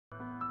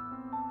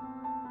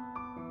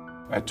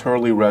At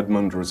Turley,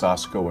 Redmond,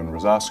 Rosasco, and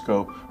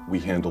Rosasco, we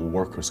handle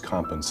workers'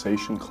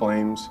 compensation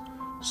claims,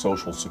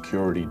 Social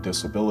Security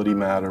disability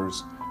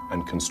matters,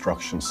 and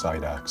construction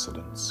site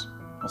accidents.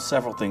 Well,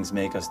 several things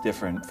make us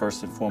different.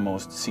 First and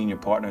foremost, senior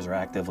partners are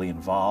actively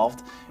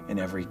involved in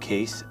every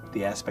case,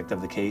 the aspect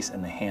of the case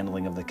and the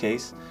handling of the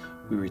case.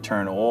 We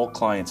return all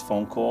clients'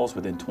 phone calls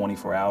within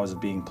 24 hours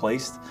of being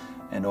placed,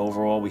 and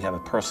overall we have a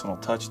personal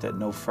touch that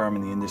no firm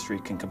in the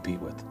industry can compete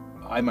with.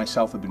 I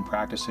myself have been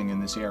practicing in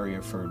this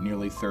area for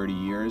nearly 30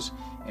 years,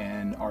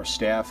 and our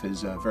staff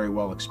is very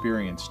well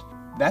experienced.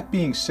 That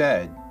being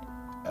said,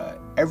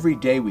 every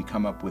day we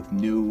come up with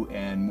new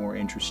and more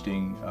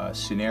interesting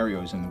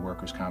scenarios in the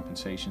workers'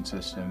 compensation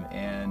system,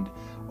 and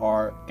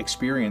our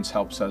experience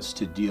helps us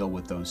to deal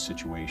with those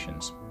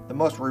situations. The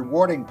most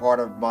rewarding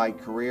part of my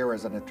career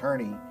as an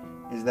attorney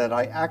is that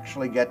I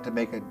actually get to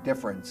make a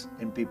difference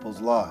in people's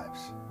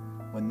lives.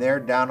 When they're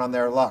down on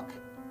their luck,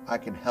 I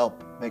can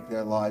help make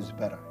their lives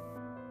better.